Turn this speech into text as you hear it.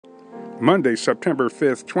Monday, September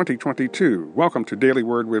 5th, 2022. Welcome to Daily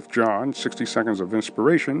Word with John, 60 seconds of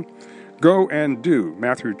inspiration. Go and do,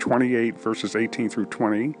 Matthew 28, verses 18 through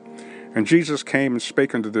 20. And Jesus came and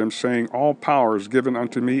spake unto them, saying, All power is given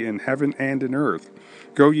unto me in heaven and in earth.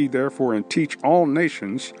 Go ye therefore and teach all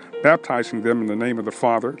nations, baptizing them in the name of the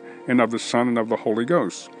Father, and of the Son, and of the Holy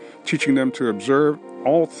Ghost, teaching them to observe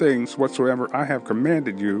all things whatsoever I have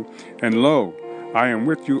commanded you. And lo, I am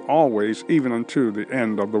with you always, even unto the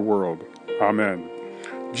end of the world. Amen.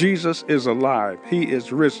 Jesus is alive. He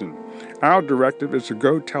is risen. Our directive is to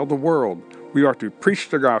go tell the world. We are to preach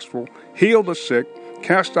the gospel, heal the sick,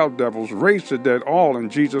 cast out devils, raise the dead, all in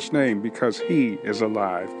Jesus' name, because He is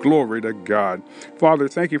alive. Glory to God. Father,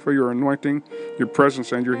 thank you for your anointing, your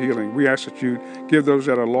presence, and your healing. We ask that you give those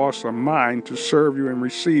that are lost a mind to serve you and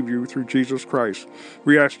receive you through Jesus Christ.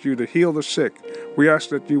 We ask you to heal the sick. We ask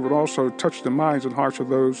that you would also touch the minds and hearts of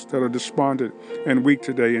those that are despondent and weak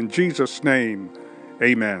today. In Jesus' name,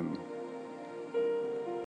 amen.